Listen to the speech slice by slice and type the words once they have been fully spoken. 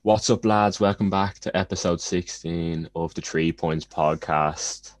What's up, lads? Welcome back to episode 16 of the 3 Points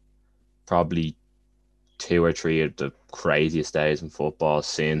podcast. Probably two or three of the craziest days in football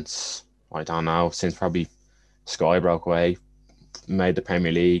since, I don't know, since probably Sky broke away, made the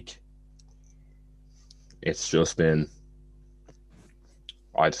Premier League. It's just been,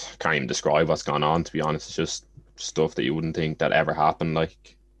 I can't even describe what's gone on, to be honest. It's just stuff that you wouldn't think that ever happened.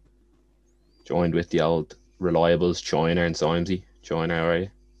 Like, joined with the old reliables, China and Simesy. China, how are you?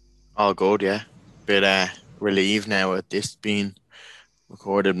 All good, yeah. Bit relieved now at this being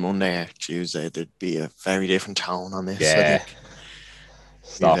recorded Monday or Tuesday. There'd be a very different tone on this. I Yeah, think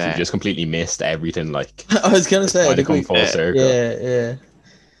we've stuff. We've just completely missed everything. Like, I was gonna it's say, I kind of think come we, full circle. yeah.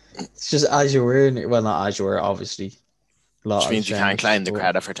 It's just as you were, well, not as you were, obviously. A lot which has means you can't changed, claim the but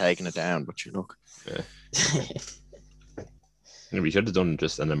credit for taking it down, but you look. Yeah. We should have done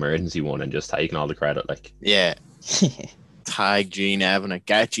just an emergency one and just taken all the credit. Like, Yeah, tag Gene Evan and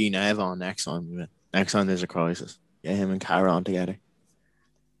get Gene Evan on next time. Next time there's a crisis. Get him and Cara on together.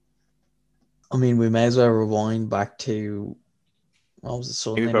 I mean, we may as well rewind back to what was it,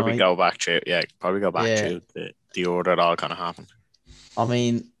 Maybe Sunday probably night? go back to Yeah, the order it all kind of happened. I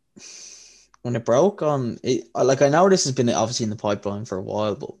mean, when it broke on it, like I know this has been obviously in the pipeline for a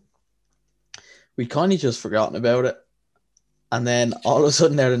while, but we kind of just forgotten about it, and then all of a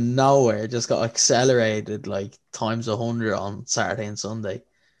sudden, out of nowhere, it just got accelerated like times 100 on Saturday and Sunday.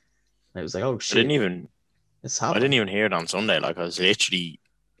 And it was like, oh I didn't shit, even it's I didn't happened. even hear it on Sunday. Like I was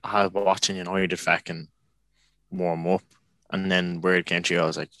watching United fucking warm up, and then word came to you. I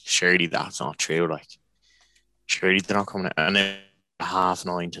was like, surely that's not true. Like, surely they're not coming out. And then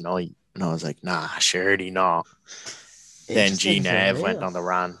 9:30 tonight, and I was like, nah, surely not. It Then just G didn't feel Nev went real. on the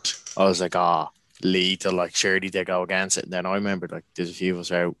rant. I was like, lethal. Like, surely they go against it. And then I remember like there's a few of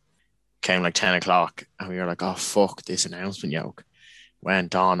us out came like 10 o'clock, and we were like, oh fuck this announcement yoke.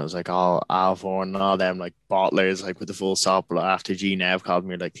 Went on. It was like all Alvor and all them like bottlers like with the full stop. But after G Nev called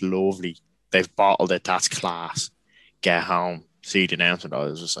me like lovely, they've bottled it. That's class. Get home. See the announcement. I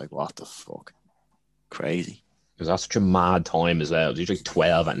was just like, what the fuck? Crazy. because that's such a mad time as well. It was usually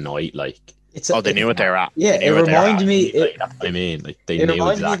 12 at night. Like, It's Oh, they knew what they were at. yeah. They It knew what they were reminded at. me. like, that's what I mean. Like, they It knew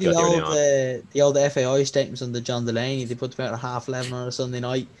reminded me of exactly what they were doing on. the old FAI statements on the John Delaney. They put them out at 11:30 on a Sunday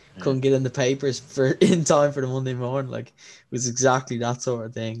night. Yeah. Couldn't get in the papers for in time for the Monday morning. Like it was exactly that sort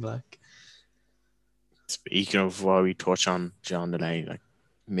of thing. Like Speaking of what we touch on John Delaney, like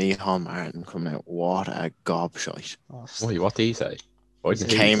Micheál Martin coming out, what a gobshite. oh, Wait, what did he say? What He did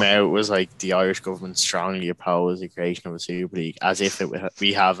said he Came say? out was like the Irish government strongly opposed the creation of a Super League, as if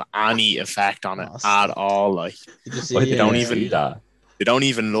we have any effect on it oh, at all. Like did you Why see? did don't he even see that? they don't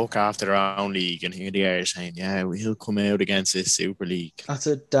even look after their own league, and here they are saying, "Yeah, we'll come out against this Super League." That's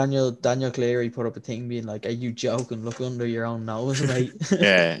what Daniel Cleary put up a thing being like, "Are you joking? Look under your own nose, mate."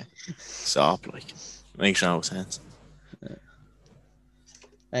 Yeah, stop. Like makes no sense.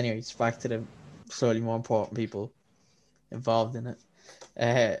 Anyways, back to the slightly more important people involved in it.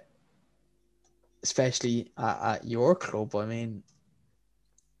 Uh, Especially at your club. I mean,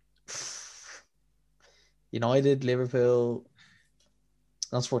 United, Liverpool,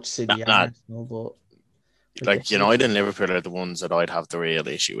 not so much City and Nah, Arsenal, but like like United and Liverpool are the ones that I'd have the real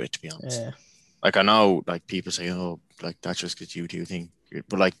issue with, to be honest. yeah, Like I know, like people say, "Oh, like that's just because you two think,"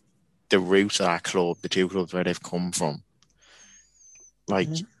 but like the roots of that club, the two clubs where they've come from, like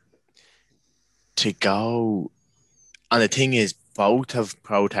Mhm. to go. And the thing is, both have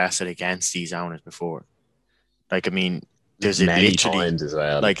protested against these owners before. Like, I mean, there's a Many literally, times as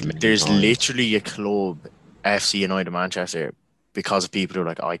well. Like, like, many there's times. literally a club, FC United Manchester, because of people who are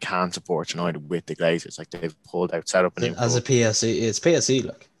like, I can't support United with the Glazers. Like, they've pulled out, set up a new As a club. PSC, it's PSC.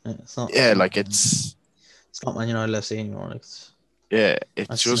 Like yeah, Yeah, like it's not Man United FC anymore. Like it's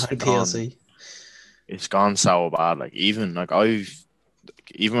it's just United gone. PSC. It's gone so bad. Like, even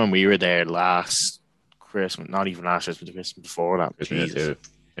when we were there last Christmas, not even last Christmas, the Christmas before that, Isn't it Jesus, too?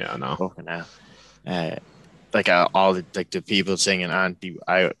 Yeah, I know. fucking hell. Uh, like all the people singing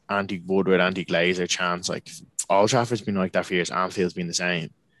anti Woodward, anti Glazer chants. Like Old Trafford's been like that for years. Anfield's been the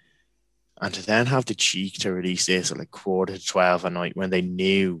same. And to then have the cheek to release this at like 11:45 at night when they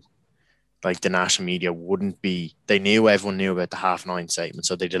knew like the national media wouldn't be, they knew everyone knew about the 9:30 statement,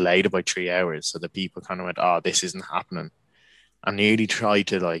 so they delayed it by 3 hours. So the people kind of went, "Oh, this isn't happening," and nearly tried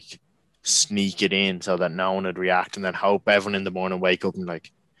to like sneak it in so that no one would react, and then hope everyone in the morning wake up and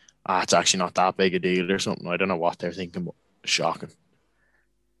like, it's actually not that big a deal or something. I don't know what they're thinking, but shocking.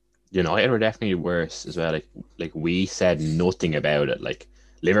 United were definitely worse as well. Like we said nothing about it. Like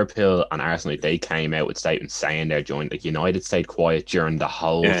Liverpool and Arsenal, they came out with statements saying they're joined. Like United stayed quiet during the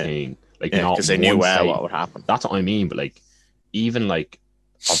whole Yeah, thing. Like yeah, not because they knew one well state. what would happen. That's what I mean. But like even like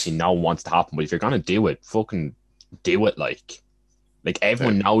obviously no one wants to happen, but if you're gonna do it, fucking do it. Like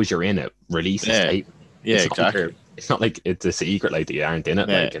everyone knows you're in it. Release a statement. Yeah, It's not like exactly. it's not like it's a secret, like that you aren't in it.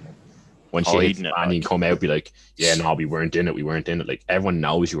 Yeah. Like when shit hits Hiding it, and you like. come out, be like, yeah, no, we weren't in it. We weren't in it. Like everyone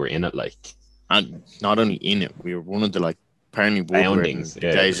knows you were in it. Like And not only in it, we were one of the like apparently Woodward and Foundings, the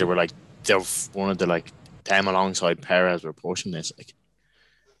yeah. guys that were like they're one of the like them alongside Perez were pushing this. Like,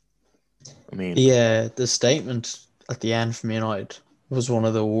 I mean, The statement at the end from United was one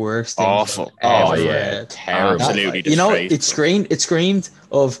of the worst things Awful. I've oh ever yeah, read. terrible. Absolutely You know, disgraceful. it screamed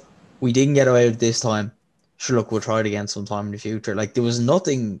of we didn't get away with this time. Sure, look, we'll try it again sometime in the future. Like there was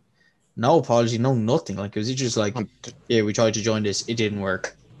nothing, no apology, no nothing. Like it was just like, yeah, we tried to join this, it didn't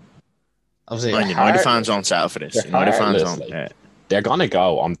work. Obviously, And United fans don't settle for this. They're United fans heartless, don't. like, they're gonna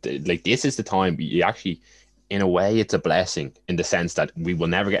go on. Like this is the time you actually, in a way, it's a blessing in the sense that we will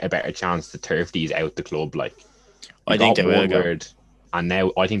never get a better chance to turf these out the club. Like I think they will go. Woodward, and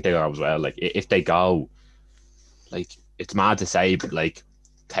now I think they are as well. Like if they go, like it's mad to say, but like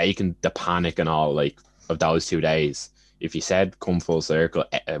taking the panic and all like of those 2 days. If you said come full circle,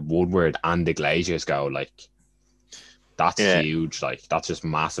 Woodward and the Glaziers go, like that's huge. Like that's just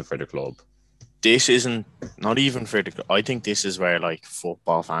massive for the club. This isn't not even for the. I think this is where like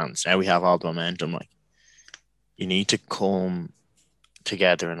football fans now we have all the momentum. Like you need to come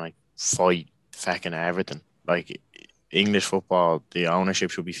together and like fight fucking everything. Like English football, the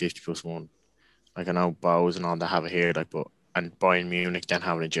ownership should be 50+1. Like I know Bose and all that have it here, like and Bayern Munich then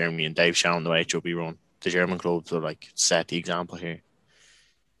have it in Germany, and they've shown the way it should be run. The German clubs will like set the example here.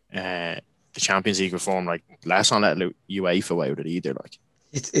 The Champions League reform, like let's not let UEFA away with it either. Like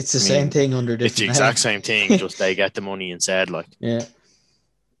it's the same thing under different. It's the exact same thing, just they get the money instead. Like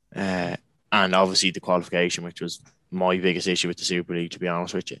and obviously the qualification, which was my biggest issue with the Super League, to be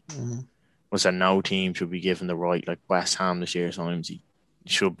honest with you, was that no team should be given the right. Like West Ham this year, sometimes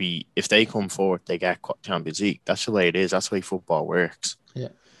should be if they come forward, they get Champions League. That's the way it is. That's the way football works. Yeah,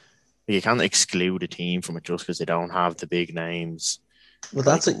 you can't exclude a team from it just because they don't have the big names. Well,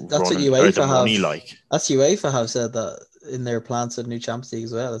 that's what UEFA money, have. Like that's UEFA have said that in their plans for the new Champions League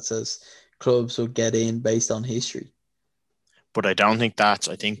as well. It says clubs will get in based on history. But I don't think that's.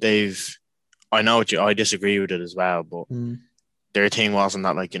 I think they've. I know I disagree with it as well, but their thing wasn't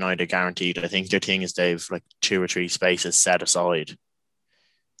that like United guaranteed. I think their thing is they've like 2 or 3 spaces set aside,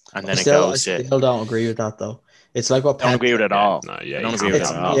 and then I still don't agree with that though. It's like what Pep don't agree with it at all. No, yeah, I don't agree with it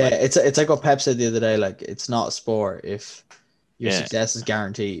at all. Yeah, it's like what Pep said the other day. Like it's not a sport if your success is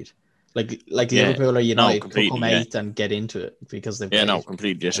guaranteed. Like Liverpool or United could come 8th and get into it because they've. Yeah, no,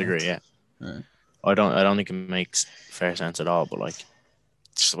 completely disagree. Yeah. I don't think it makes fair sense at all. But like,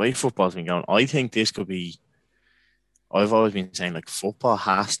 just the way football's been going, I think this could be. I've always been saying like football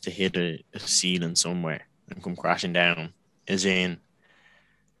has to hit a ceiling somewhere and come crashing down. As in,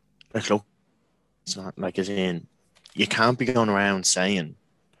 like look, it's not like as in you can't be going around saying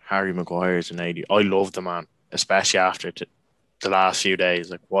Harry Maguire's an 80. I love the man, especially after the last few days.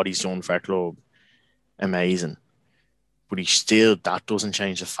 Like what he's done for our club, amazing. But that doesn't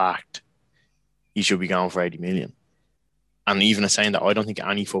change the fact he should be going for 80 million. And even saying that, I don't think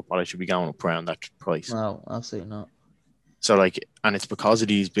any footballer should be going up around that price. No, absolutely not. So like, and it's because of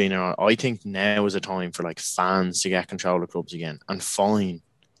these being around. I think now is a time for like fans to get control of clubs again, and fine,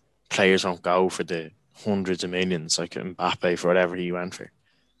 players don't go for the hundreds of millions like Mbappe for whatever he went for.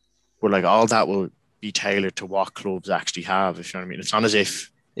 But like all that will be tailored to what clubs actually have. If you know what I mean, it's not as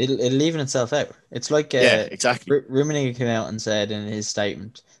if it'll even itself out. It's like exactly. Rummenigge came out and said in his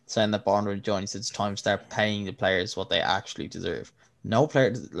statement saying that Bond would join. He said it's time to start paying the players what they actually deserve. No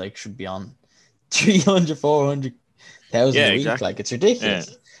player like should be on 300, 400,000 a week. Exactly. Like it's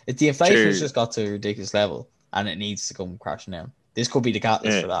ridiculous. The inflation has just got to a ridiculous level, and it needs to come crashing down. This could be the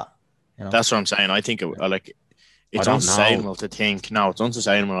catalyst for that. You know? That's what I'm saying. I think it's unsustainable to think. No, it's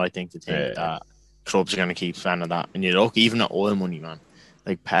unsustainable. I think to think that clubs are going to keep spending that, and you look even at oil money, man.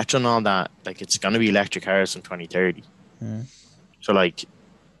 Like petrol and all that, like it's going to be electric cars in 2030. So like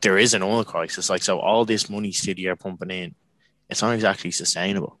there is an oil crisis. Like so, all this money City are pumping in, it's not exactly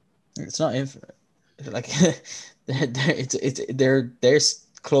sustainable. It's not infinite. Like their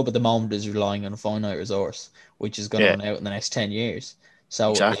club at the moment is relying on a finite resource, which is going to run out in the next 10 years.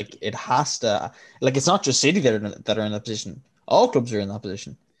 So like, it has to. Like it's not just City that are in that position. All clubs are in that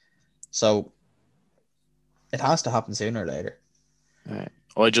position. So it has to happen sooner or later.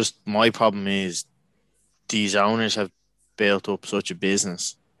 My problem is these owners have built up such a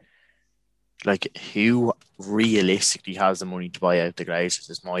business. Like who realistically has the money to buy out the Glazers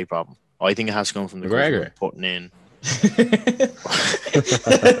is my problem. I think it has to come from the government putting in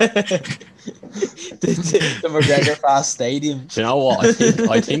the McGregor Fast Stadium. Do you know what?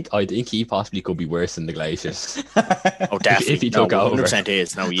 I think he possibly could be worse than the Glaciers. Oh, definitely. If he No, took over. 100%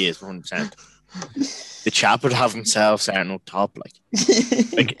 is. No, he is 100%. The chap would have himself starting up top,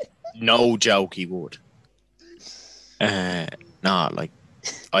 like no joke, he would. Nah, like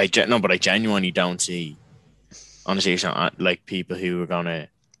I genuinely don't see. Honestly, it's not like people who are gonna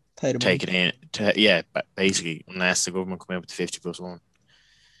Pay the take money. it in. Basically, unless the government come out with the 50+1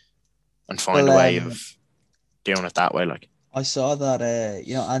 and find Well, a way of doing it that way, like. I saw that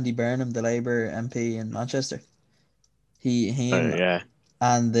Andy Burnham, the Labour MP in Manchester. Him Yeah.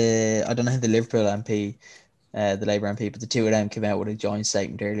 and the I don't know who the Liverpool MP, the Labour MP, but the two of them came out with a joint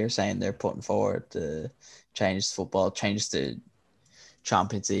statement earlier saying they're putting forward the changes to football, changes to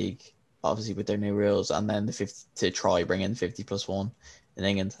Champions League, obviously with their new rules, and then to try bring in 50+1 in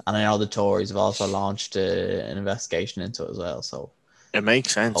England. And I know the Tories have also launched an investigation into it as well. So It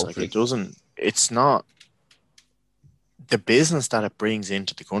makes sense. Hopefully. It's not the business that it brings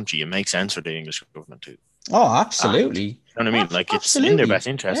into the country. It makes sense for the English government to. absolutely. You know what I mean? Like, it's in Absolutely. their best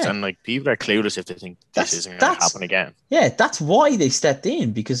interest. Yeah. And, like, people are clueless if they think That's- this isn't going to that's- happen again. Yeah, that's why they stepped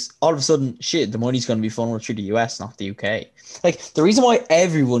in, because all of a sudden, shit, the money's going to be funneled through the US, not the UK. Like, the reason why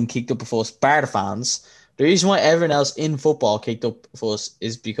everyone kicked up a fuss, bar the fans, the reason why everyone else in football kicked up a fuss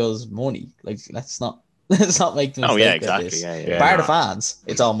is because money. Like, let's not make the mistake. Oh, yeah, of exactly. this. Yeah. Bar the fans,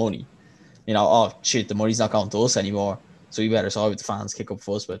 it's all money. You know, oh shit, the money's not going to us anymore, so we better side with the fans, kick up a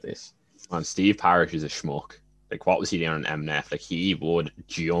fuss about this. Man, Steve Parish is a schmuck. Like, what was he doing on MNF? Like, he would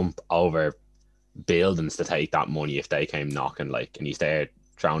jump over buildings to take that money if they came knocking, like, and he's there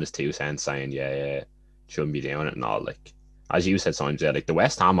throwing his 2 cents saying, yeah, shouldn't be doing it and all. Like, as you said, sometimes, yeah, like, the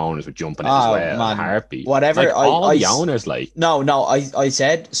West Ham owners would jump in it as Oh, well. man. In a heartbeat. Whatever, Like, all the owners, like, No, I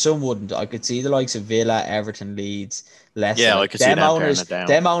said some wouldn't. I could see the likes of Villa, Everton, Leeds, Leicester. Yeah, I could see them tearing it down.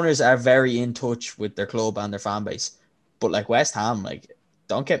 Them owners are very in touch with their club and their fan base. But like West Ham, like,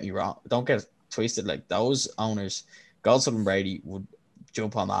 don't get me wrong, don't get it twisted. Like, those owners, Goldson and Brady would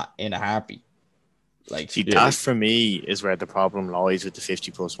jump on that in a heartbeat. Like, See, that for me is where the problem lies with the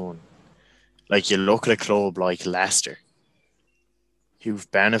 50+1. Like, you look at a club like Leicester, who've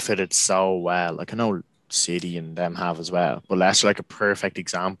benefited so well. Like, I know City and them have as well, but Leicester like a perfect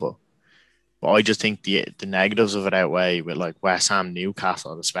example. But I just think the negatives of it outweigh with like West Ham,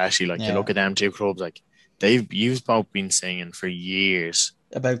 Newcastle, especially. Like, you look at them two clubs, like you've both been singing for years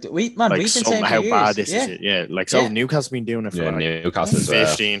about like we've been saying how for bad years. this is. Yeah, like, so Newcastle's been doing it for like Newcastle as well.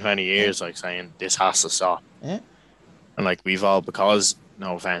 15, 20 years, like saying this has to stop. Yeah. And like, we've all, because,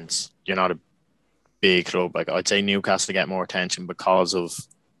 no offense, you're not a big club. Like, I'd say Newcastle get more attention because of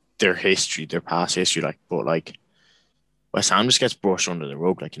their history, their past history. Like, but like, West Ham just gets brushed under the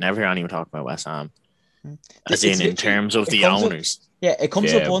rug. Like, you never hear anyone talk about West Ham. As in terms of the owners. It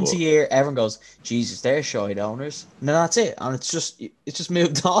comes up once but- a year. Everyone goes, Jesus, they're shite owners. And then that's it. And it's just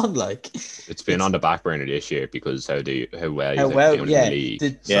moved on. Like, it's been on the back burner this year because how well how he's well, doing yeah. in the league.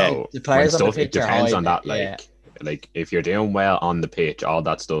 The So players when on the stuff, pitch it depends are on that. hiding it, Like, like if you're doing well on the pitch, all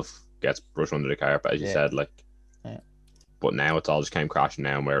that stuff gets brushed under the carpet, as you said. Like, but now it's all just came crashing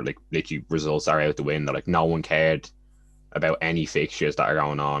down where like literally results are out the window. Like, no one cared about any fixtures that are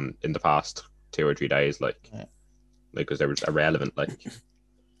going on in the past 2 or 3 days. Like, because they were just irrelevant. Like,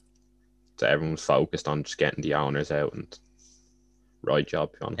 so everyone was focused on just getting the owners out and right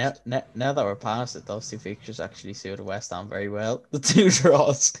job. To be honest. Now that we're past it, those two fixtures actually suited West Ham very well. The two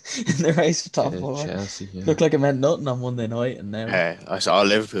draws in the race for top four. Chelsea, Looked like it meant nothing on Monday night, and now I saw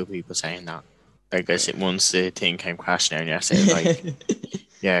Liverpool people saying that. Like, I said, once the thing came crashing down yesterday, like,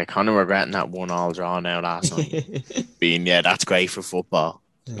 yeah, kind of regretting that 1-1 draw now last night. Being, that's great for football.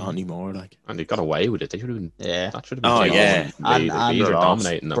 Not anymore, like. And they got away with it. They should have been. That should have been. Oh, two-one. yeah. And Leeds are lost.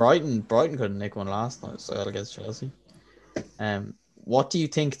 dominating them. Brighton couldn't nick one last night, so against Chelsea. What do you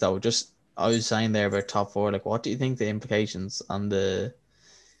think though? Just I was saying there about top four. Like, what do you think the implications on the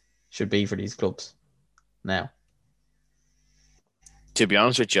should be for these clubs now? To be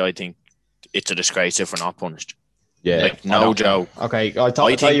honest with you, I think it's a disgrace if we're not punished. Yeah, Like, no joke. Okay, I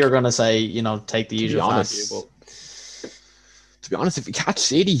thought think- you were gonna say, take the To be usual honest, fantasy, to be honest, if we catch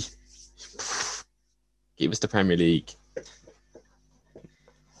City, give us the Premier League.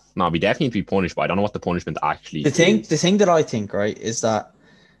 No, we definitely need to be punished, but I don't know what the punishment actually The thing that I think, right, is that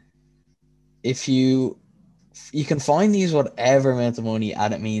if you can find these whatever amount of money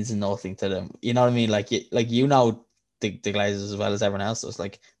and it means nothing to them. You know what I mean? Like the Glazers as well as everyone else does.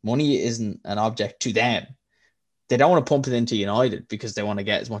 Like, money isn't an object to them. They don't want to pump it into United because they want to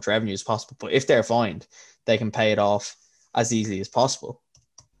get as much revenue as possible. But if they're fined, they can pay it off as easily as possible.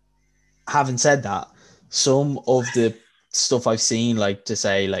 Having said that, some of the stuff I've seen, like to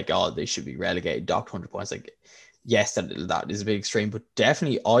say like, oh, they should be relegated, docked 100 points. Like, yes, that is a bit extreme, but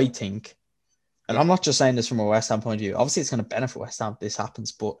definitely I think, and I'm not just saying this from a West Ham point of view. Obviously, it's going to benefit West Ham if this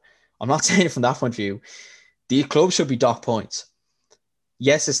happens, but I'm not saying it from that point of view. The club should be docked points.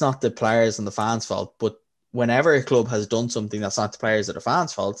 Yes, it's not the players and the fans' fault, but whenever a club has done something that's not the players or the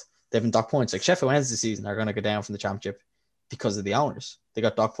fans' fault, they've been docked points. Like Sheffield Wednesday this season are going to go down from the Championship because of the owners. They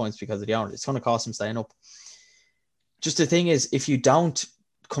got docked points because of the owners. It's going to cost them staying up. Just the thing is, if you don't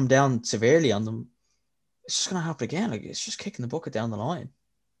come down severely on them, it's just going to happen again. Like, it's just kicking the bucket down the line.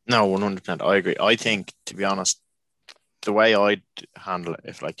 No, 100%. I agree. I think, to be honest, the way I'd handle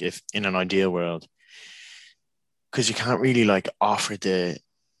it, if in an ideal world, because you can't really like offer the,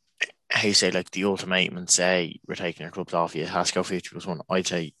 how you say, like the ultimatum and say we're taking our clubs off you. It has to go 50+1. I'd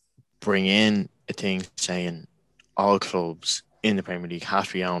say bring in a thing saying all clubs in the Premier League have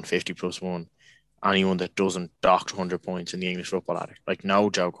to be owned 50+1. Anyone that doesn't dock 100 points in the English football ladder, like no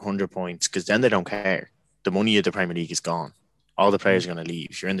joke, 100 points, because then they don't care. The money of the Premier League is gone. All the players are going to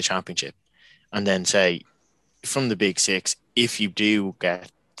leave. You're in the Championship, and then say from the Big Six, if you do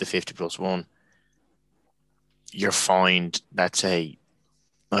get the 50+1, you're fined, let's say,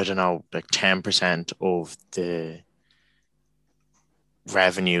 I don't know, like 10% of the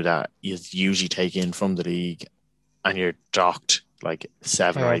revenue that you usually take in from the league, and you're docked like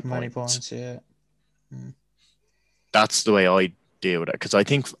 7 or 8 points. Yeah. That's the way I deal with it, because I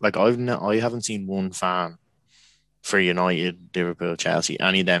think like I haven't seen one fan for United, Liverpool, Chelsea,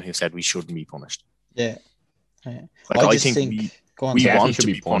 any of them who said we shouldn't be punished. Yeah. Like I think we definitely want should to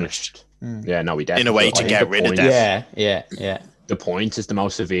be be punished. Mm. Yeah, no, we definitely in a way should. to I get think rid of points- them. Yeah. The points is the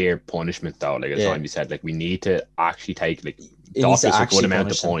most severe punishment, though. Like as Andy said, like we need to actually take like It needs dock to us a good actually amount of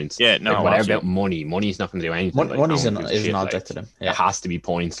punish them. points. Yeah, no, like, whatever absolutely. about money. Money's not going to do anything. Money's no one gives a is an shit, object like, to them. It Yeah. has to be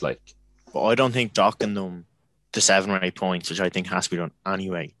points. Like, But I don't think docking them the 7 or 8 points, which I think has to be done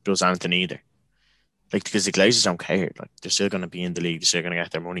anyway, does anything either. Like, because the Glazers don't care. Like, they're still going to be in the league. They're still going to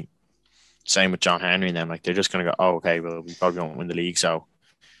get their money. Same with John Henry and them. Like, they're just going to go, oh, okay, well, we probably won't win the league, so.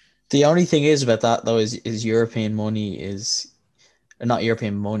 The only thing is about that though is European money is not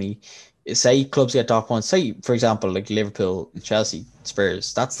European money. Say clubs get docked points. Say for example like Liverpool, Chelsea,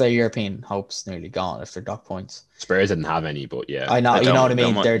 Spurs. That's their European hopes nearly gone if they're docked points. Spurs didn't have any, but yeah. I know, you know what I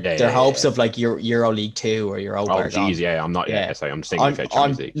mean. don't- Their hopes of like Euro League 2 or Europa. Oh, are gone. geez, yeah. I'm not. Yeah, Yeah. sorry, I'm just thinking about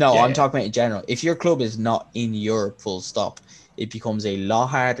Champions League. No, Yeah, I'm talking about in general. If your club is not in Europe, full stop, it becomes a lot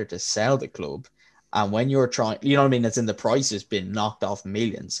harder to sell the club. And when you're trying, you know what I mean? It's in the price has been knocked off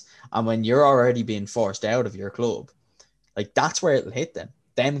millions. And when you're already being forced out of your club, like that's where it'll hit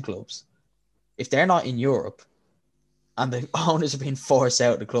them clubs. If they're not in Europe and the owners are being forced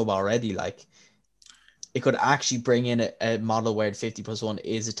out of the club already, like it could actually bring in a model where the 50+1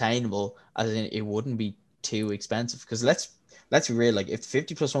 is attainable, as in it wouldn't be too expensive. Because let's be real, like if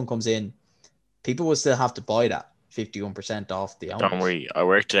 50+1 comes in, people will still have to buy that 51% off the owners. Don't worry. I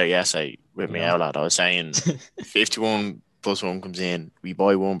worked today yesterday with me Yeah. out lad. I was saying 51+1 comes in, we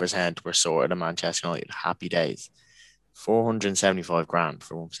buy 1%, we're sorted at Manchester United. Happy days. 475 grand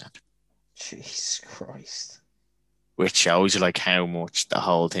for 1%. Jesus Christ. Which shows you like how much the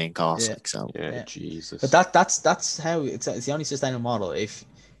whole thing costs. Yeah. Like, so. yeah, Jesus. But that's how it's the only sustainable model. If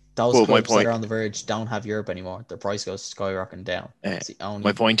those Well, my clubs that point- are on the verge don't have Europe anymore, their price goes skyrocketing down. Yeah. It's the only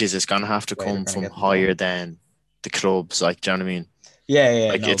My point is, it's going to have to way they're come gonna from get them higher than the clubs. Like, do you know what I mean? Yeah.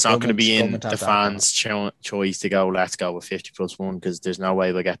 Like, no, it's not going to be in government the has to act on it. fans' choice to go, let's go with 50+1, because there's no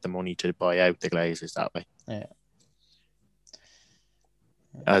way we'll get the money to buy out the Glazers that way. Yeah.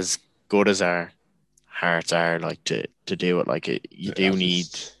 As good as our hearts are, like, to do it, like, you do need,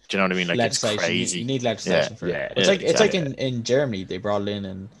 do you know what I mean? Like, it's Legislation. crazy. You need legislation for Yeah, it. It's like exactly. in Germany they brought it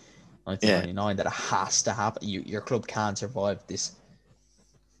in 1999 that it has to happen. Your club can't survive this.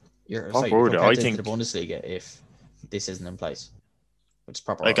 Your Proper club order, can't I get think. into the Bundesliga if this isn't in place. Which is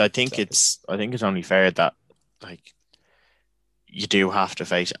proper. Like, order, I think exactly. it's only fair that, like, you do have to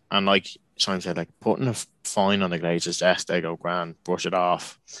face it. And like Simon said, like, putting a fine on the Glazers' desk, they go grand, brush it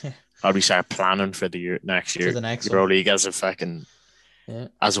off. Probably start planning for the next year. For the next Euro one. League as a fucking,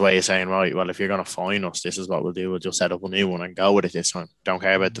 as a way of saying, right, well, if you're going to fine us, this is what we'll do. We'll just set up a new one and go with it this time. Don't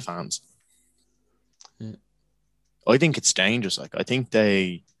care about the fans. Yeah. I think it's dangerous. Like, I don't think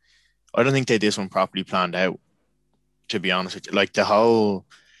they did this one properly planned out, to be honest with you. Like,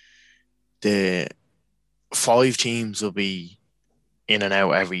 the 5 teams will be in and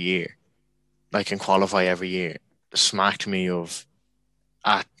out every year, like, and qualify every year. Smacked me of,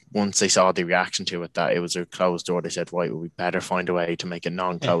 once they saw the reaction to it, that it was a closed door, they said, right, well, we better find a way to make a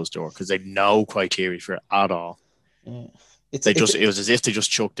non-closed door, because they had no criteria for it at all. Yeah. It was as if they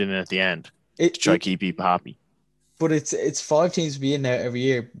just chucked it in at the end. It, to try to it, keep people happy. but it's 5 teams be in there every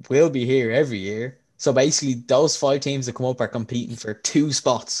year. Will be here every year. So basically, those 5 teams that come up are competing for 2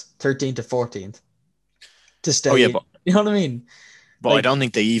 spots, 13th to 14th, to stay Oh yeah, in. You know what I mean? I Like, don't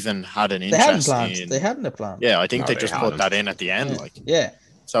think they even had an they hadn't interest planned. in. They hadn't a plan. Yeah, I think No, they they just put hadn't. that in at the end, Yeah. like. Yeah.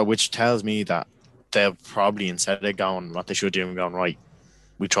 So, which tells me that they'll probably, instead of going what they should do and going, right,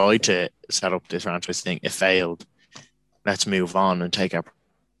 we tried to set up this franchise thing, it failed. Let's move on and take our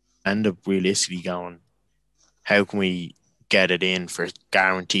end up realistically going, how can we get it in for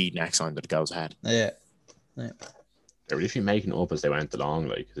guaranteed next time that it goes ahead? Yeah. They were literally making it up as they went along.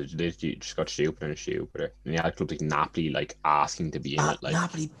 Like, they just got stupider and stupider. And you had clubs like Napoli, like, asking to be in it. Like,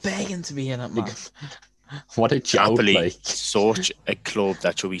 Napoli begging to be in it, man. what a joke! Napoli, Like, such a club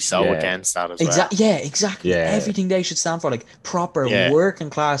that should be so Yeah. against that as well. Exactly. Yeah, exactly. Yeah. Everything they should stand for, like proper Yeah. working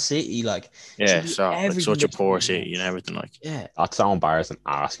class city, like Yeah, should be so like everything such a they should poor be city against. and everything. Like, Yeah. that's so embarrassing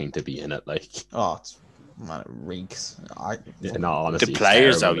asking to be in it. Like, Oh, man, it reeks. in all honesty, the it's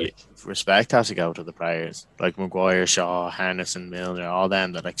players, terrible, though, like. respect has to go to the players. Like Maguire, Shaw, Henderson, Milner, all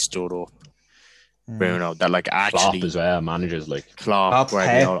them that like stood up. Bruno, that like Klopp actually as well, managers like. Klopp,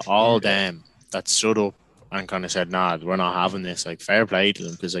 Guardiola, Pep, all yeah. them that stood up and kind of said, "Nah, we're not having this." Like, fair play to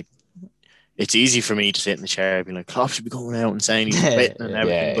them, because like it's easy for me to sit in the chair and be like, "Klopp should be going out and saying he's Yeah, quitting and yeah.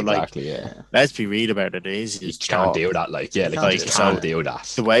 everything," Yeah, but like, exactly. Yeah, let's be real about it. It is you his can't job. do that. Like, yeah, You like, can't you do can't that. do that.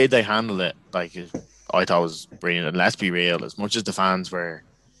 The way they handled it, like, I thought was brilliant. And let's be real, as much as the fans were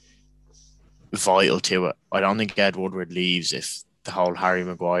vital to it, I don't think Ed Woodward leaves if the whole Harry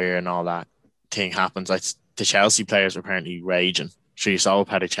Maguire and all that thing happens. Like, the Chelsea players were apparently raging. Sure, you saw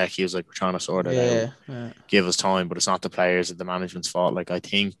Petr he was like, "We're trying to sort it out. Yeah. Give us time," but it's not the players or the management's fault. Like, I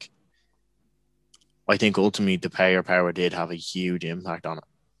think ultimately the player power did have a huge impact on it.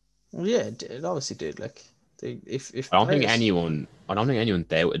 Well, yeah, it obviously did. Like, if I don't think players- anyone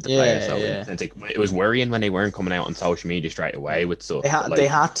doubted the Yeah, players. So yeah. it's like, it was worrying when they weren't coming out on social media straight away with stuff. they had but, like, they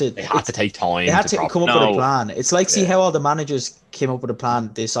had to they had to take time. They had to come up with a plan. It's like, see Yeah. how all the managers came up with a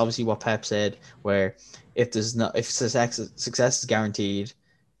plan. This obviously what Pep said, where if success is guaranteed,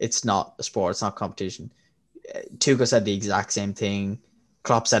 it's not a sport, it's not competition. Tuchel said the exact same thing.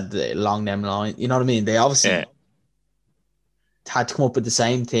 Klopp said along them line. You know what I mean? They obviously had to come up with the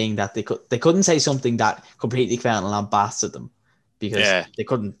same thing that they couldn't say something that completely fell and lambasted them, because they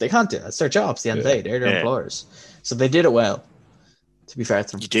can't do it. It's their jobs. At the end of the day, they're their employers. So they did it well. To be fair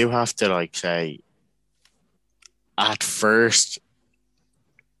to them, you do have to like say. At first,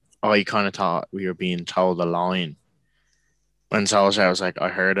 I kind of thought we were being told a line. When Solskjaer was like, I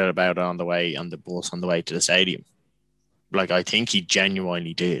heard it about it on the bus on the way to the stadium. Like, I think he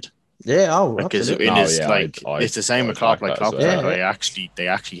genuinely did. Yeah, because absolutely. It's the same with Klopp. Like, Klopp well. said, they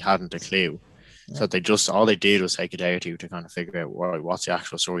actually hadn't a clue. So all they did was take a day or two to kind of figure out, right, what's the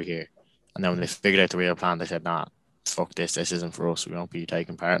actual story here. And then when they figured out the real plan, they said, "Nah, fuck this isn't for us. We won't be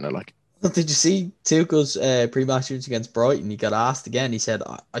taking part in it." Like, did you see Tuchel's pre-match appearance against Brighton? He got asked again. He said,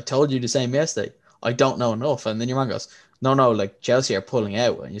 I told you the same yesterday. I don't know enough. And then your man goes, no, like Chelsea are pulling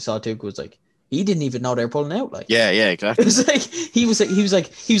out. And you saw Tuchel was like, he didn't even know they were pulling out. Like, yeah, exactly. It was like he was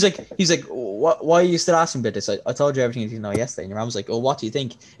like, why are you still asking about this? I told you everything you know yesterday. And your man was like, oh, what do you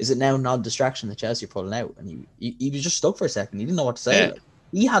think? Is it now non-distraction that Chelsea are pulling out? And he was just stuck for a second. He didn't know what to say. Yeah. Like,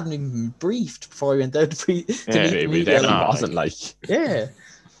 he hadn't even been briefed before he went out to meet the It media. definitely wasn't like. Yeah,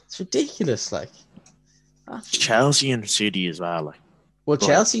 it's ridiculous. Like, Chelsea and City as well. Like, well,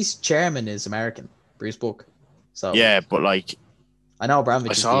 Chelsea's chairman is American, Bruce Book. So yeah, but like, I know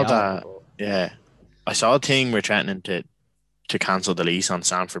Abramovich. I saw that. Yeah, I saw a thing we're threatening to cancel the lease on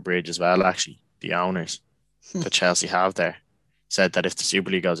Stamford Bridge as well. Actually, the owners that Chelsea have there said that if the Super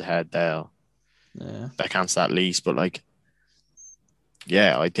League goes ahead, they'll cancel that lease. But like,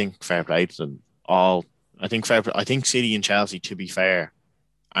 yeah, I think fair play to them all. I think City and Chelsea, to be fair,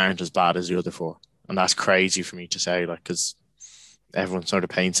 aren't as bad as the other four, and that's crazy for me to say. Like, because everyone sort of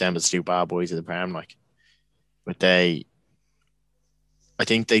paints them as two bad boys of the Prem, like, but I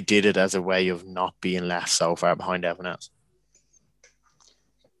think they did it as a way of not being left so far behind everyone else.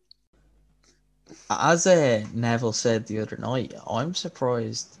 As Neville said the other night, I'm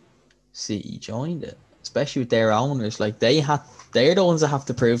surprised City joined it, especially with their owners. Like, they're the ones that have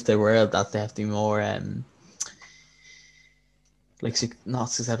to prove to the world that they have to be more not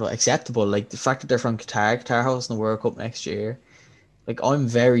successful, acceptable. Like, the fact that they're from Qatar hosting the World Cup next year. Like, I'm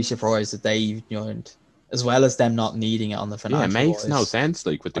very surprised that they joined, as well as them not needing it on the financial. Yeah, it makes no sense.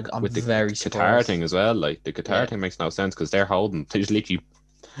 Like, with the very Qatar surprised. thing as well. Like, the Qatar thing makes no sense because they just literally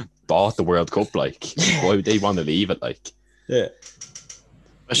bought the World Cup. Like, why would they want to leave it? Like, yeah.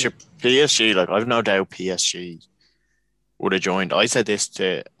 That's your PSG. Like, I've no doubt PSG would have joined. I said this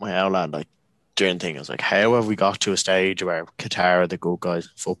to my old lad. Like, during the thing. I was like, how have we got to a stage where Qatar are the good guys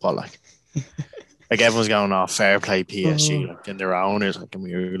in football? Like everyone's going off fair play PSG, like in their owners, like, and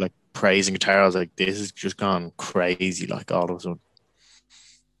we were like praising Qatar. I was like, this has just gone crazy, like all of a sudden.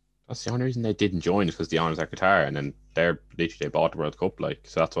 That's the only reason they didn't join is because the owners are Qatar, and then they bought the World Cup, like,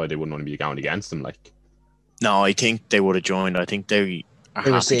 so that's why they wouldn't want to be going against them, like. No, I think they would have joined. I think they are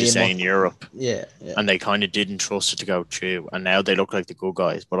They were happy to seeing stay in Europe, Yeah. and they kind of didn't trust it to go through. And now they look like the good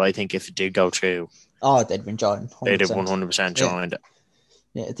guys. But I think if it did go through, Oh, they'd been joined. 100%. they'd have 100% joined it.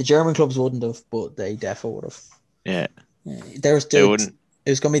 Yeah, the German clubs wouldn't have, but they definitely would have. Yeah. There was They wouldn't. It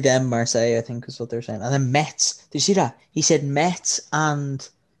was going to be them, Marseille, I think, is what they're saying. And then Metz. Did you see that? He said Metz and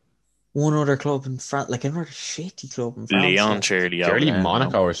one other club in France, like another shitty club in France. Leon, like. Surely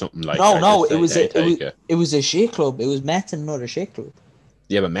Monaco or something like No, that. no, They take it. it was a shit club. It was Metz and another shit club.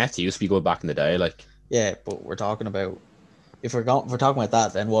 Yeah, but Metz used to be good back in the day, like. Yeah, but we're talking about if we're talking about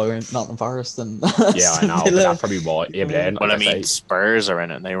that, then why we're in Nottingham Forest and Yeah, I know, but that's probably why. Yeah, but then, Well, I mean, Spurs are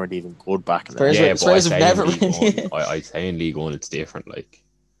in it, and they weren't even good back in the Spurs day. yeah, Spurs but have never been. I'd say in League One it's different, like.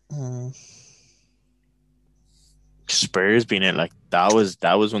 Spurs being in it, like that was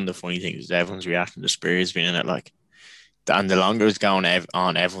one of the funny things. Everyone's reacting to Spurs being in it, like, and the longer it's going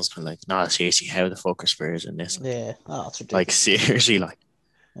on, everyone's kind of like, "No, seriously, how the fuck are Spurs in this?" Yeah, oh, it's ridiculous. Like seriously, like.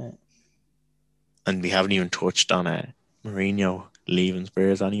 Yeah. And we haven't even touched on Mourinho leaving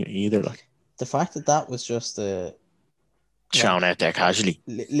Spurs either. Like the fact that was just shown out there casually.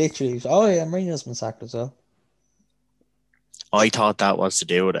 Literally, oh yeah, Mourinho's been sacked as well. I thought that was to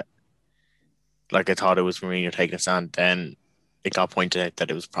do with it. Like I thought it was Mourinho taking a stand. Then it got pointed out that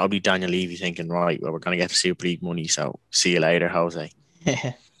it was probably Daniel Levy thinking, right, well, we're going to get the Super League money, so see you later, Jose.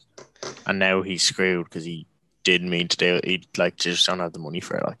 Yeah. And now he's screwed because he didn't mean to do it. He like just don't have the money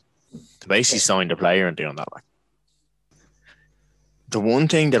for it. Like they basically signed a player and doing that. Like the one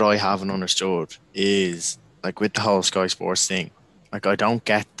thing that I haven't understood is like with the whole Sky Sports thing. Like I don't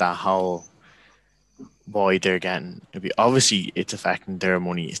get that whole why they're getting. Obviously, it's affecting their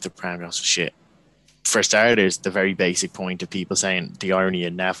money if the Prem goes to shit. For starters, the very basic point of people saying the irony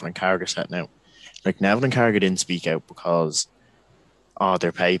of Neville and Carragher setting out. Like Neville and Carragher didn't speak out because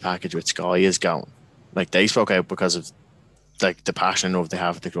their pay package with Sky is going. Like they spoke out because of like the passion of they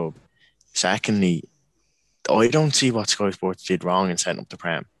have at the club. Secondly, I don't see what Sky Sports did wrong in setting up the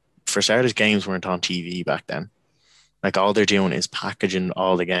Prem. For starters, games weren't on TV back then. Like all they're doing is packaging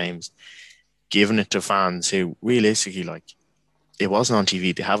all the games, giving it to fans who realistically, like, it wasn't on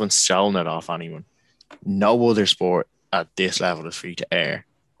TV. They haven't stolen it off anyone. No other sport at this level is free to air.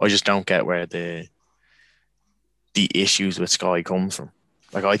 I just don't get where the issues with Sky come from.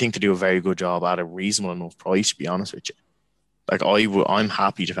 Like, I think they do a very good job at a reasonable enough price, to be honest with you. Like, I'm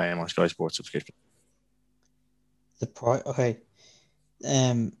happy to pay my Sky Sports subscription. The price, okay.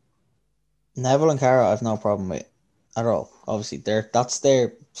 Neville and Cara, I have no problem with at all. Obviously, that's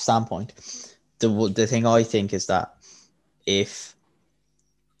their standpoint. The thing I think is that if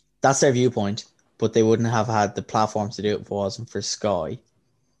that's their viewpoint, but they wouldn't have had the platforms to do it if it wasn't for Sky.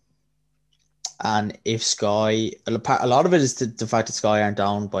 And if Sky, a lot of it is the fact that Sky aren't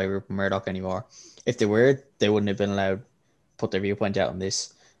owned by Rupert Murdoch anymore. If they were, they wouldn't have been allowed to put their viewpoint out on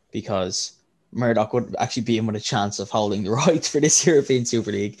this because Murdoch would actually be in with a chance of holding the rights for this European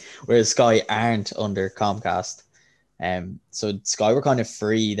Super League, whereas Sky aren't under Comcast. So Sky were kind of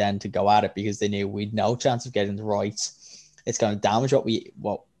free then to go at it because they knew we'd no chance of getting the rights. It's going to damage what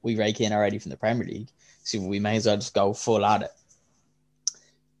we rake in already from the Premier League. So we may as well just go full at it.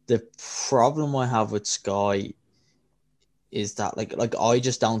 The problem I have with Sky is that like I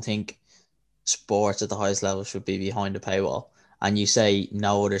just don't think sports at the highest level should be behind a paywall. And you say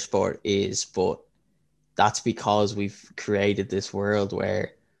no other sport is, but that's because we've created this world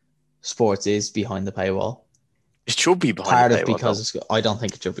where sports is behind the paywall. It should be behind the paywall. Because I don't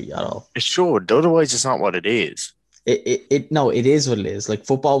think it should be at all. It should. Otherwise, it's not what it is. No, it is what it is. Like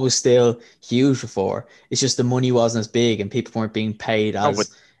football was still huge before. It's just the money wasn't as big and people weren't being paid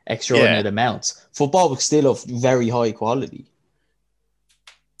as extraordinary amounts. Football was still of very high quality.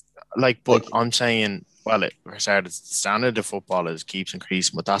 But I'm saying, well, the standard of football keeps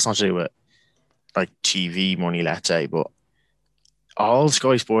increasing, but that's not to do with like TV money, let's say. But all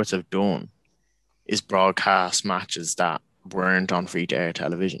Sky Sports have done is broadcast matches that weren't on free-to-air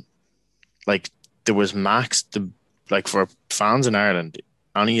television. Like there was for fans in Ireland,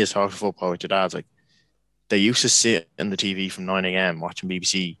 any of talk football with your dads, like they used to sit in the TV from 9 a.m. watching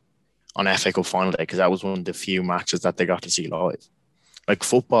BBC on FA Cup final day because that was one of the few matches that they got to see live. Like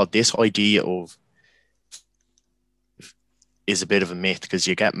football, this idea of is a bit of a myth because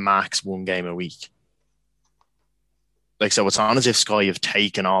you get max one game a week. like, so it's not as if Sky have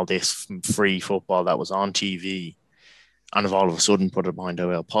taken all this free football that was on TV and have all of a sudden put it behind the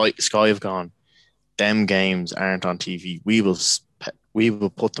wheel. Sky have gone, them games aren't on TV. We will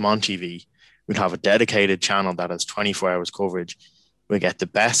put them on TV. We'll have a dedicated channel that has 24 hours coverage. We'll get the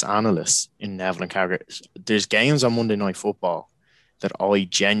best analysts in Neville and Carragher. There's games on Monday Night Football that I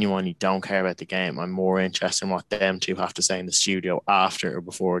genuinely don't care about the game. I'm more interested in what them two have to say in the studio after or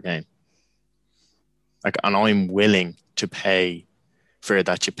before a game. Like, and I'm willing to pay for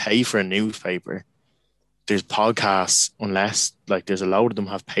that. You pay for a newspaper. There's podcasts, unless like there's a load of them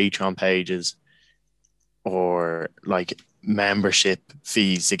have Patreon pages or like membership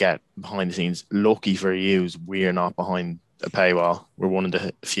fees to get behind the scenes. Lucky for you, we're not behind a paywall. We're one of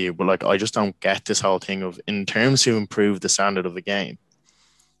the few. But like, I just don't get this whole thing of, in terms to improve the standard of the game,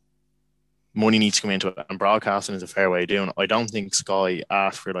 money needs to come into it, and broadcasting is a fair way of doing it. I don't think Sky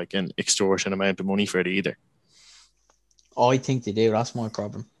asked for like an extortionate amount of money for it either. I think they do. That's my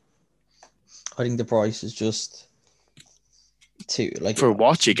problem. I think the price is just too like for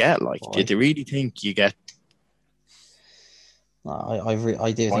what you get. Like, do you really think you get? I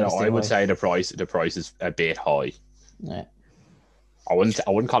do think I would say the price is a bit high. Yeah. I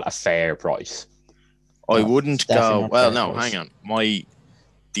wouldn't call it a fair price. I wouldn't go. Well, no, price. hang on.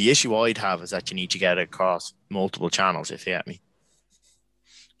 The issue I'd have is that you need to get it across multiple channels. If you get me,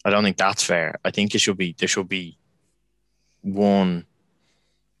 I don't think that's fair. I think there should be one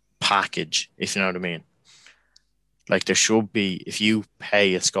package, if you know what I mean. Like, there should be, if you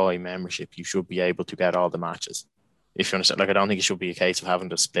pay a Sky membership, you should be able to get all the matches. If you understand, like, I don't think it should be a case of having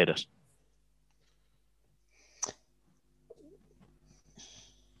to split it.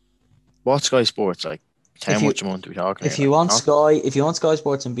 What Sky Sports, like, how much a month are we talking about? If you want Sky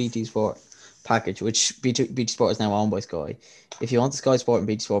Sports and BT Sport package, which BT Sport is now owned by Sky, if you want the Sky Sport and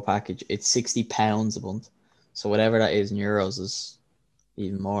BT Sport package, it's £60 a month. So whatever that is in euros is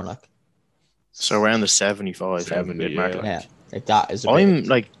even more, like. So around the 75, 70, mark. Yeah, like that is. I'm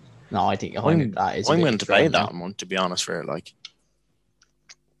like, no, I think that is. I'm willing to pay that a month, to be honest, for it, like.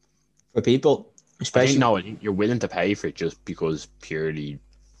 For people, especially. I think you're willing to pay for it just because purely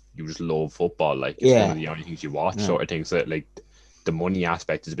you just love football. Like, it's one of the only things you watch, sort of thing. So like, the money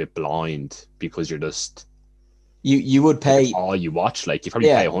aspect is a bit blind because you're just. You would pay all you watch. Like, you probably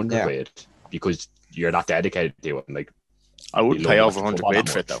pay 100 quid because you're not dedicated to it. Like, I wouldn't pay over 100 quid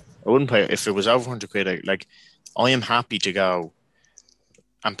for it though. I wouldn't pay if it was over 100 quid. Like, I am happy to go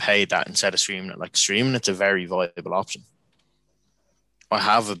and pay that instead of streaming it. Like, streaming it's a very viable option. I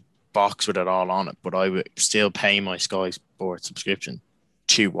have a box with it all on it, but I would still pay my Sky Sports subscription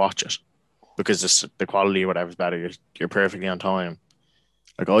to watch it because the quality or whatever is better. You're perfectly on time.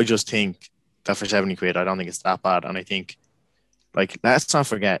 Like, I just think that for 70 quid, I don't think it's that bad. And I think, like, let's not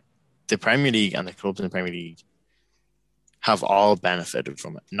forget, the Premier League and the clubs in the Premier League have all benefited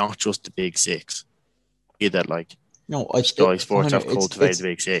from it, not just the big six. Either like Sky Sports have cultivated the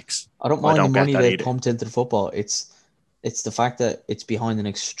big six. I don't mind the money they've pumped into the football. It's the fact that it's behind an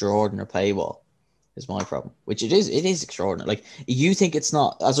extraordinary paywall is my problem. Which it is extraordinary. Like, you think it's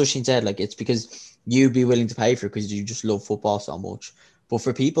not, as Oisin said, like, it's because you'd be willing to pay for it because you just love football so much. But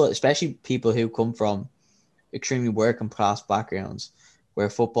for people, especially people who come from extremely working class backgrounds, where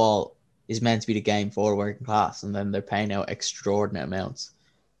football is meant to be the game for working class, and then they're paying out extraordinary amounts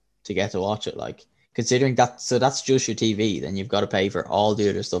to get to watch it. Like, considering that, so that's just your TV, then you've got to pay for all the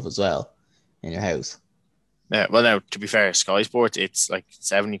other stuff as well in your house. Yeah, well, now, to be fair, Sky Sports, it's like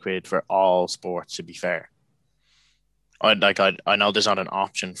 70 quid for all sports, to be fair. I know there's not an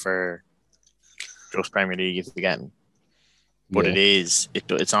option for just Premier League if you get me. But it's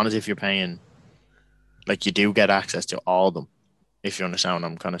not as if you're paying, like, you do get access to all of them, if you understand what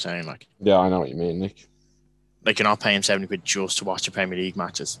I'm kind of saying. Like, yeah, I know what you mean, Nick. Like, you're not paying 70 quid just to watch the Premier League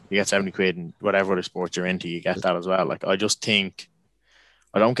matches. You get 70 quid and whatever other sports you're into, you get that as well. Like, I just think,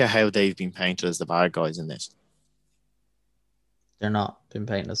 I don't get how they've been painted as the bad guys in this. They're not been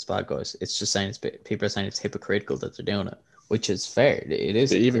painted as bad guys. It's just saying people are saying it's hypocritical that they're doing it, which is fair. It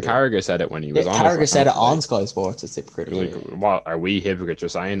is. Even Carragher said it when he was on. Carragher said it on Sky Sports. It's hypocritical. Like, what are we hypocrites? You're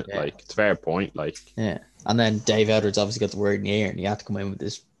saying it? Like, it's a fair point. Like, yeah. And then Dave Edwards obviously got the word in the air, and he had to come in with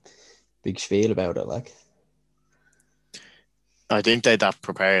this big spiel about it. Like, I think they'd that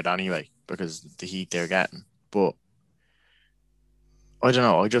prepared anyway because of the heat they're getting. But I don't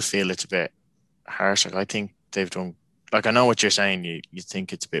know. I just feel it's a bit harsh. Like, I think they've done. Like, I know what you're saying. You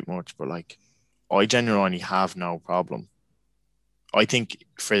think it's a bit much, but like, I genuinely have no problem. I think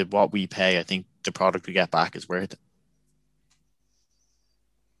for what we pay, I think the product we get back is worth it.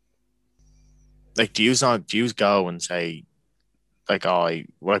 Like, do you go and say, like,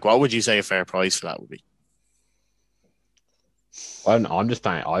 what would you say a fair price for that would be? I'm just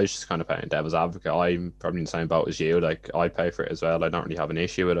paying. I was just kind of paying devil's advocate. I'm probably in the same boat as you. Like I pay for it as well. I don't really have an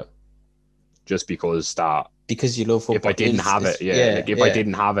issue with it, just because that Because you love football. if I didn't have it, like if I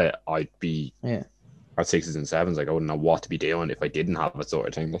didn't have it, I'd be Yeah. at sixes and sevens. Like I wouldn't know what to be doing if I didn't have it, sort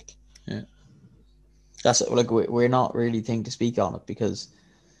of thing. Like That's like we're not really thing to speak on it because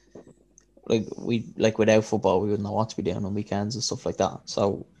like without football we wouldn't know what to be doing on weekends and stuff like that.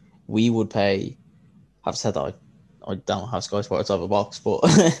 So we would pay. Have said that I don't have Sky Sports out of a box, but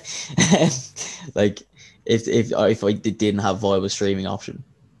like if I didn't have viable streaming option,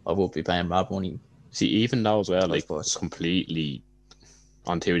 I would be paying bad money. see, even though as well, like Sports. completely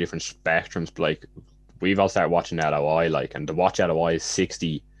on two different spectrums. But like we've all started watching LOI, like, and the watch LOI is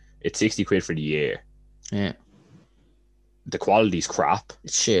 60. It's 60 quid for the year. Yeah, The quality's crap.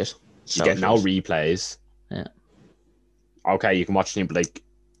 it's shit. You get no replays. Yeah. Okay, you can watch it, but like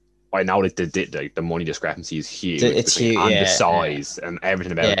I know that the money discrepancy is huge. It's between- huge, and yeah, the size and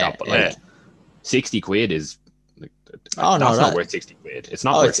everything about that. But like 60 quid is like, Oh, no, that's not that- worth 60 quid. It's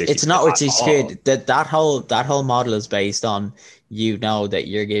not Oh, worth 60 it's not worth at 60 all. quid. That whole model is based on that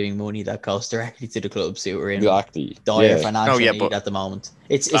you're giving money that goes directly to the clubs who are in Exactly. dire financial yeah, need but at the moment.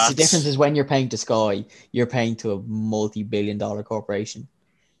 It's the that's- difference is when you're paying to Sky, you're paying to a multi-billion-dollar corporation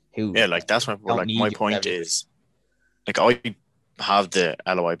who like that's my don't like need my your point revenue. is, like I have the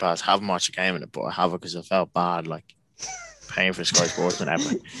LOI pass, haven't watched a game in it, but I have it because I felt bad like paying for Sky Sports and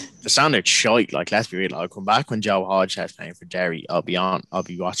everything. The standard shite, like let's be real. I'll come back when Joe Hodge starts paying for Derry. I'll be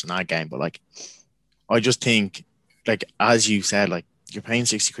watching that game. But like I just think, like as you said, like you're paying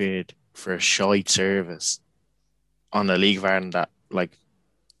 60 quid for a shite service on the League of Ireland that like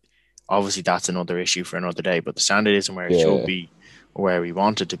obviously that's another issue for another day, but the standard isn't where it should be or where we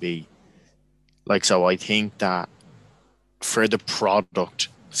want it to be. Like so I think that for the product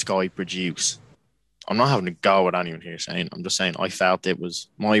Sky produce, I'm not having a go at anyone here saying, I'm just saying I felt it was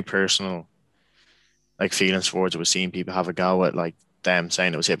my personal like feelings towards it was seeing people have a go at like them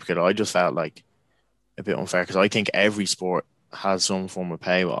saying it was hypocritical. I just felt like a bit unfair because I think every sport has some form of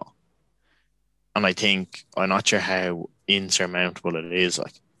paywall. And I think I'm not sure how insurmountable it is.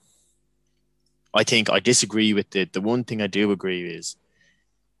 Like I think I disagree with it. The one thing I do agree is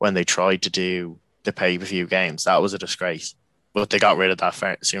when they tried to do the pay-per-view games, that was a disgrace. But they got rid of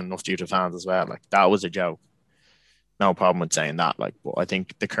that soon enough due to fans as well. Like that was a joke. No problem with saying that. Like, but I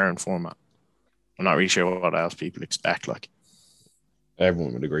think the current format, I'm not really sure what else people expect. Like,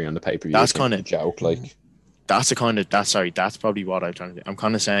 Everyone would agree on the pay-per-view. That's thing. kinda- A joke. Like that's probably what I'm trying to do. I'm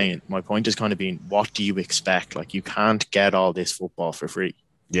kind of saying my point is kind of being, what do you expect? Like, you can't get all this football for free.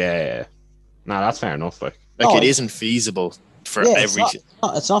 yeah. No, that's fair enough. Like Like, Oh, it isn't feasible for Yeah, every.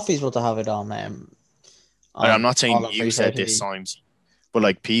 it's not feasible to have it on. Like, I'm not saying all of you free said pay-per-view. this times, but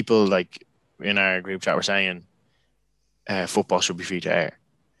like people like in our group chat were saying football should be free to air,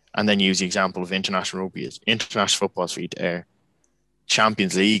 and then use the example of international rugby is international football is free to air.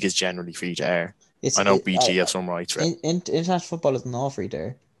 Champions League is generally free to air. I know BT have some rights for it. International football isn't all free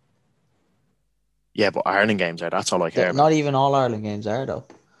there. Yeah, but Ireland games are. That's all I care about. Not even all Ireland games are though.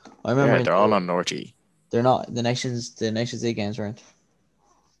 I remember Yeah, they're all on Norty. They're not the Nations League games aren't.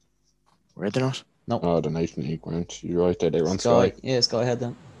 Were they not? oh, the Nation League weren't. You're right there. They were on Sky, Sky. yeah, Sky had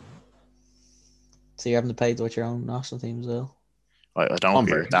them. So you're having to pay to watch your own national team as well. I don't On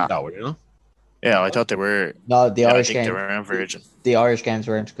agree with that. Virgin, though, you know? Yeah, I thought they were. No, the Yeah, I Irish think they game. were on Virgin. The Irish games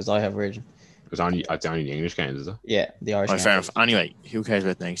weren't because I have Virgin. It's only the English games, is it? Yeah, the Irish. Right, games. fair enough. Anyway, who cares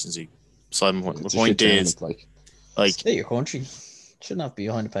about Nations League? So my It's a point shit is, tournament, like, Stay your country. Shouldn't have to be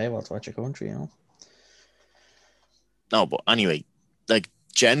behind the paywall to watch your country, you know. no, but anyway, like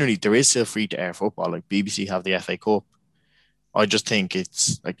generally there is still free to air football. Like BBC have the FA Cup. I just think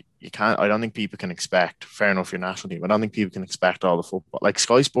it's like I don't think people can expect. Fair enough, your national team. I don't think people can expect all the football. Like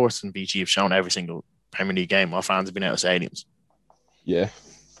Sky Sports and BT have shown every single Premier League game. Our fans have been out of stadiums. yeah.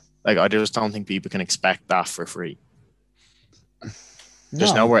 Like I just don't think people can expect that for free.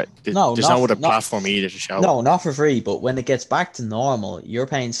 There's No, nowhere. no, there's not- no other not- platform either to show. No, not for free. But when it gets back to normal, you're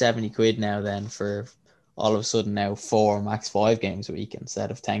paying 70 quid now. Then for all of a sudden now 4 max 5 games a week instead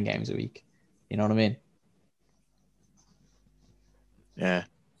of 10 games a week. You know what I mean? Yeah.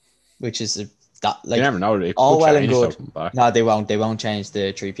 Which is that like You never know. It all could well and change good. something back. No, they won't. They won't change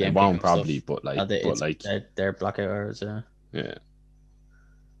the 3 They p.m. won't kickoff probably, stuff. but like, No, they're blackout hours. yeah.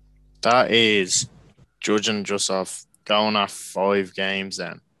 That is judging just off going off 5 games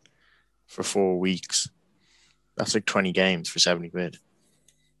then for 4 weeks. That's like 20 games for 70 quid.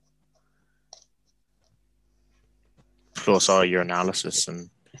 Plus all your analysis and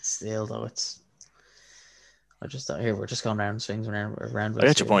It's still though. It's. I just thought here we're just going around swings around. I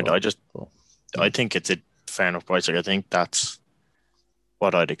get your point. I think it's a fair enough price. Like I think that's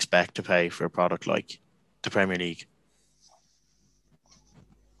what I'd expect to pay for a product like the Premier League.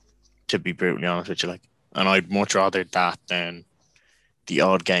 To be brutally honest with you, like, and I'd much rather that than the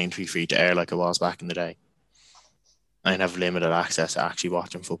odd game to be free to air like it was back in the day. I'd have limited access to actually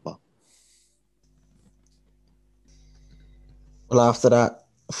watching football. Well, after that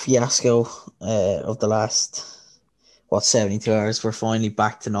fiasco of the last 72 hours, we're finally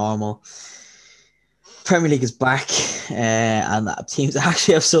back to normal. Premier League is back, and teams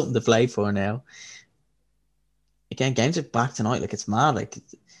actually have something to play for now. Again, games are back tonight. Like, it's mad. Like,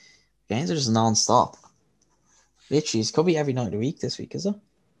 games are just non-stop. Literally, it could be every night of the week this week, is it?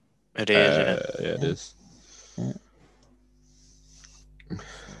 It is, yeah. Yeah, it is. Yeah.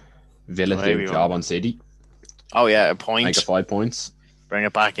 Villa So do a maybe job one. on City. Oh yeah, a point. Make it 5 points. Bring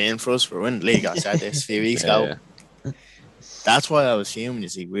it back in for us for winning the league. I said this a few weeks ago. Yeah. That's why I was fuming. You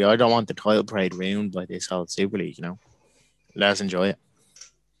see, I don't want the title parade ruined by this whole Super League. You know, let us enjoy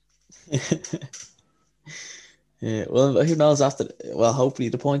it. Yeah, well, who knows after? Well, hopefully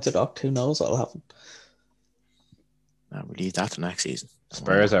the points are docked. Who knows what'll happen? We'll leave that to next season.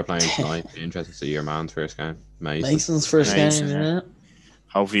 Spurs are playing tonight. Be interested to see your man's first game. Mason's first Mason, game, yeah.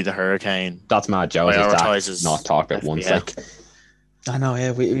 Hopefully the Hurricane. That's mad. Joe's Prioritises not talked about once. FPL. Like, I know,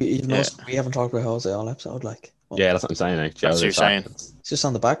 yeah. We haven't talked about Jose all episode. Like, yeah, that's what I'm saying. Like, That's what Joe's you're saying. it's just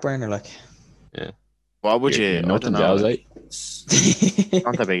on the back burner. Like, What would you? You're I nothing, don't know. Jose.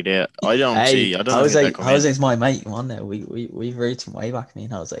 Not that big a deal. I don't know. Jose, Jose's my mate. Come on now. We've rooted from way back. Me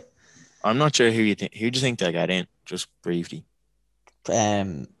and Jose. I'm not sure who do you think they'll get in? Just briefly.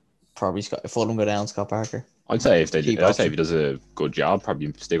 Probably Scott. If Fulham go down, Scott Parker. I'd say if Cheap if he option. does a good job,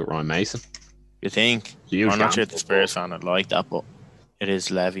 probably stick with Ryan Mason. You think? Huge I'm not sure gamble. if the Spurs fan would like that, but it is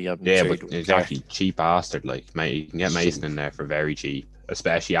Levy. I'm Yeah, sure but he would exactly, cheap bastard. Like, mate, you can get Mason in there for very cheap,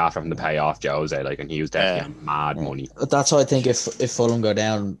 especially after having to pay off Jose. Like, and he was definitely on mad money. But that's why I think if Fulham go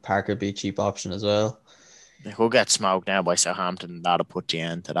down, Parker would be a cheap option as well. care. They could get smoked now by Southampton. That'll put you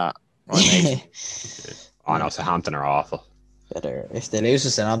into that. Right, Oh no, Southampton are awful. Better if they lose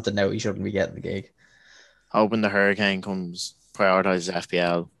to Southampton now, he shouldn't be getting the gig. Hoping the Hurricane prioritizes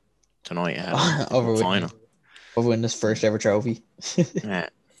FPL tonight ahead of the Over final. win this first ever trophy. Yeah,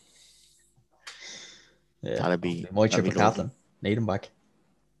 Yeah, that'd be my that'd be triple captain. Need him back.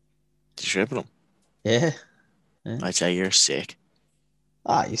 To triple them. Yeah. I'd say you're sick.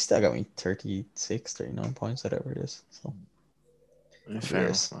 You still got me 36, 39 points, whatever it is. So Fair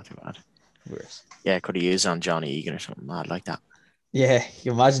Yes. enough, not too bad. worse. Yeah, could have used on Johnny Egan or something mad like that. Yeah,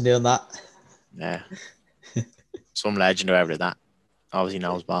 you imagine doing that. Yeah. Some legend who ever did that. Obviously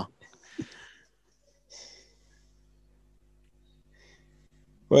knows ball.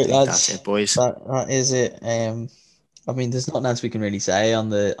 Right, lads. That's it, boys. That is it. I mean, there's nothing else we can really say on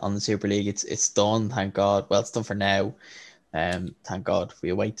the Super League. It's done, thank God. Well, it's done for now. Thank God.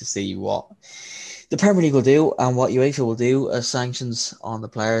 We wait to see what the Premier League will do and what UEFA will do as sanctions on the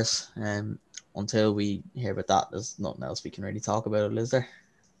players. Until we hear about that, there's nothing else we can really talk about, is there?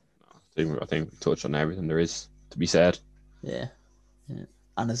 I think we touched on everything there is to be said. Yeah.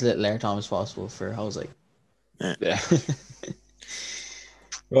 And as little airtime as possible for Jose. Yeah.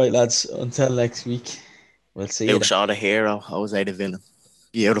 Right, lads. Until next week, we'll see you. Luke Shaw the hero, Jose the villain.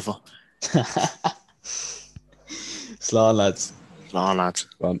 Beautiful. Slán, lads. Long lads.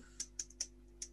 Well,